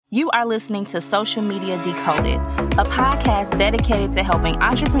You are listening to Social Media Decoded, a podcast dedicated to helping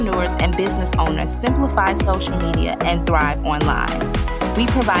entrepreneurs and business owners simplify social media and thrive online. We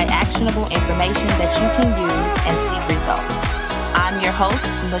provide actionable information that you can use and see results. I'm your host,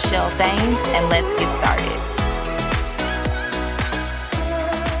 Michelle Thames, and let's get started.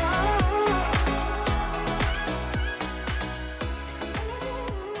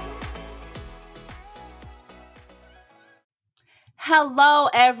 Hello,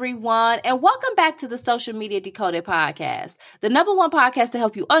 everyone, and welcome back to the Social Media Decoded podcast, the number one podcast to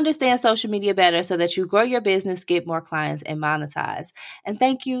help you understand social media better so that you grow your business, get more clients, and monetize. And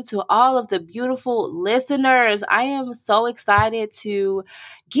thank you to all of the beautiful listeners. I am so excited to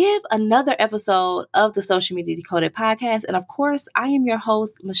give another episode of the Social Media Decoded podcast. And of course, I am your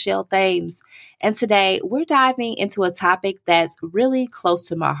host, Michelle Thames. And today we're diving into a topic that's really close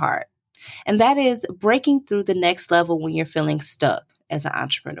to my heart. And that is breaking through the next level when you're feeling stuck as an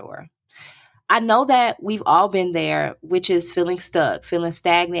entrepreneur. I know that we've all been there, which is feeling stuck, feeling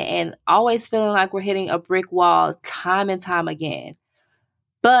stagnant, and always feeling like we're hitting a brick wall time and time again.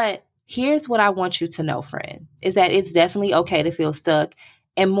 But here's what I want you to know, friend, is that it's definitely okay to feel stuck.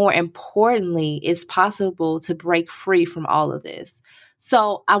 And more importantly, it's possible to break free from all of this.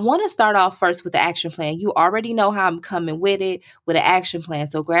 So I want to start off first with the action plan. You already know how I'm coming with it, with an action plan.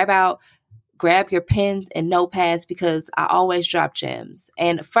 So grab your pens and notepads because I always drop gems.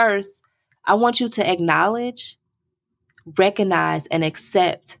 And first, I want you to acknowledge, recognize, and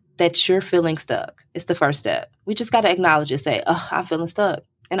accept that you're feeling stuck. It's the first step. We just got to acknowledge it, say, I'm feeling stuck.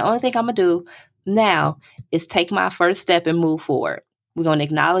 And the only thing I'm going to do now is take my first step and move forward. We're going to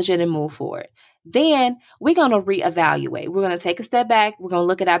acknowledge it and move forward. Then we're going to reevaluate. We're going to take a step back. We're going to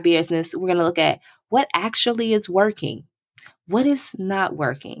look at our business. We're going to look at what actually is working. What is not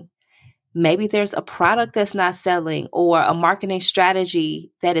working? Maybe there's a product that's not selling or a marketing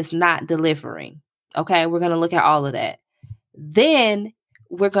strategy that is not delivering. Okay, we're going to look at all of that. Then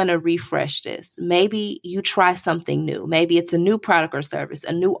we're going to refresh this. Maybe you try something new. Maybe it's a new product or service,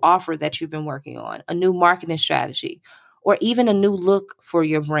 a new offer that you've been working on, a new marketing strategy, or even a new look for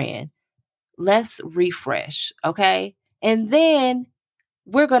your brand. Let's refresh, okay? And then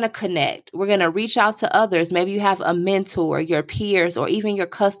we're going to connect. We're going to reach out to others. Maybe you have a mentor, your peers, or even your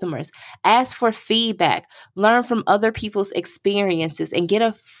customers. Ask for feedback. Learn from other people's experiences and get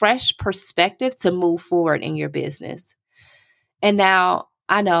a fresh perspective to move forward in your business. And now,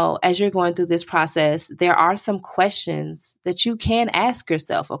 I know as you're going through this process, there are some questions that you can ask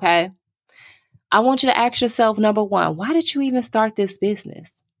yourself, okay? I want you to ask yourself, number one, why did you even start this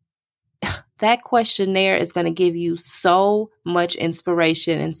business? That question there is going to give you so much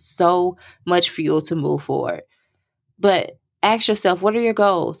inspiration and so much fuel to move forward. But ask yourself, what are your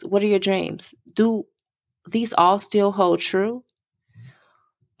goals? What are your dreams? Do these all still hold true?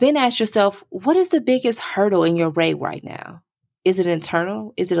 Then ask yourself, what is the biggest hurdle in your way right now? Is it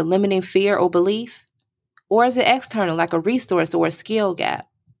internal? Is it a limiting fear or belief? Or is it external, like a resource or a skill gap?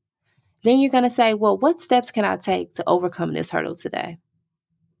 Then you're going to say, well, what steps can I take to overcome this hurdle today?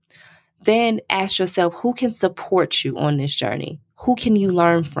 Then ask yourself, who can support you on this journey? Who can you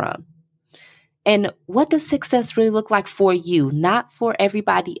learn from? And what does success really look like for you? Not for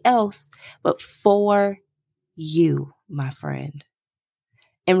everybody else, but for you, my friend.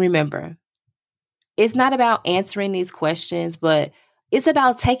 And remember, it's not about answering these questions, but it's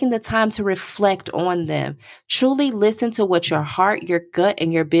about taking the time to reflect on them. Truly listen to what your heart, your gut,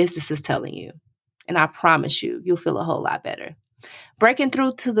 and your business is telling you. And I promise you, you'll feel a whole lot better. Breaking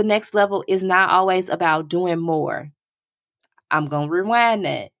through to the next level is not always about doing more. I'm going to rewind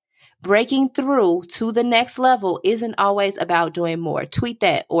that. Breaking through to the next level isn't always about doing more. Tweet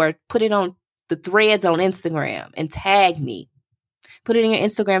that or put it on the threads on Instagram and tag me. Put it in your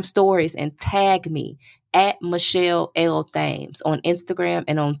Instagram stories and tag me at Michelle L. Thames on Instagram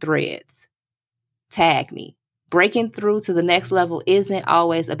and on threads. Tag me. Breaking through to the next level isn't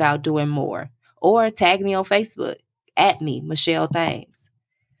always about doing more. Or tag me on Facebook. At me, Michelle Thames.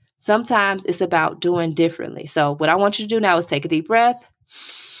 Sometimes it's about doing differently. So what I want you to do now is take a deep breath.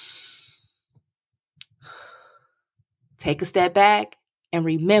 Take a step back and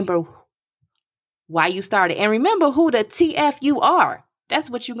remember why you started. And remember who the TF you are. That's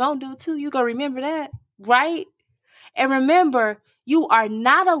what you're going to do too. You're going to remember that, right? And remember, you are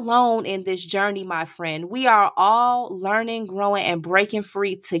not alone in this journey, my friend. We are all learning, growing, and breaking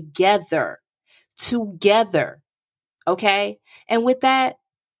free together. Okay? And with that,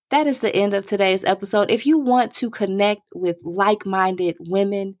 that is the end of today's episode. If you want to connect with like-minded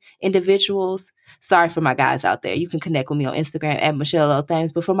women, individuals, sorry for my guys out there, you can connect with me on Instagram at Michelle L.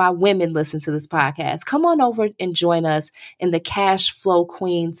 Thames. But for my women listening to this podcast, come on over and join us in the Cash Flow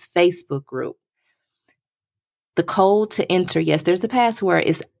Queens Facebook group. The code to enter, yes, there's a password,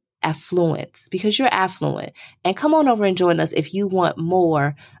 is affluence, because you're affluent. And come on over and join us if you want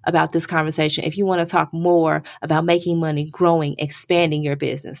more about this conversation. If you want to talk more about making money, growing, expanding your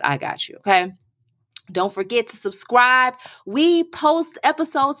business, I got you. Okay. Don't forget to subscribe. We post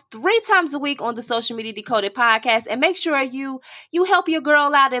episodes 3 times a week on the Social Media Decoded podcast. And make sure you help your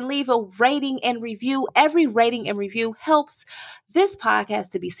girl out and leave a rating and review. Every rating and review helps this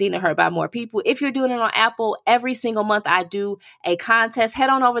podcast to be seen and heard by more people. If you're doing it on Apple, every single month I do a contest. Head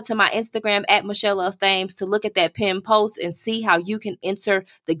on over to my Instagram at Michelle L. Thames to look at that pinned post and see how you can enter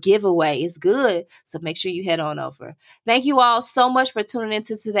the giveaway. It's good. So make sure you head on over. Thank you all so much for tuning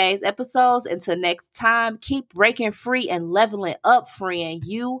into today's episodes. Until next time, keep breaking free and leveling up, friend.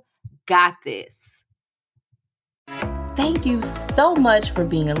 You got this. Thank you so much for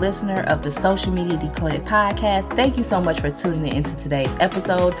being a listener of the Social Media Decoded podcast. Thank you so much for tuning into today's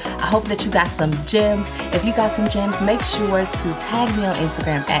episode. I hope that you got some gems. If you got some gems, make sure to tag me on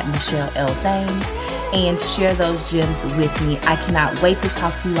Instagram at Michelle L. Thames and share those gems with me. I cannot wait to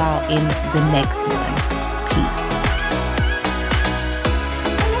talk to you all in the next one.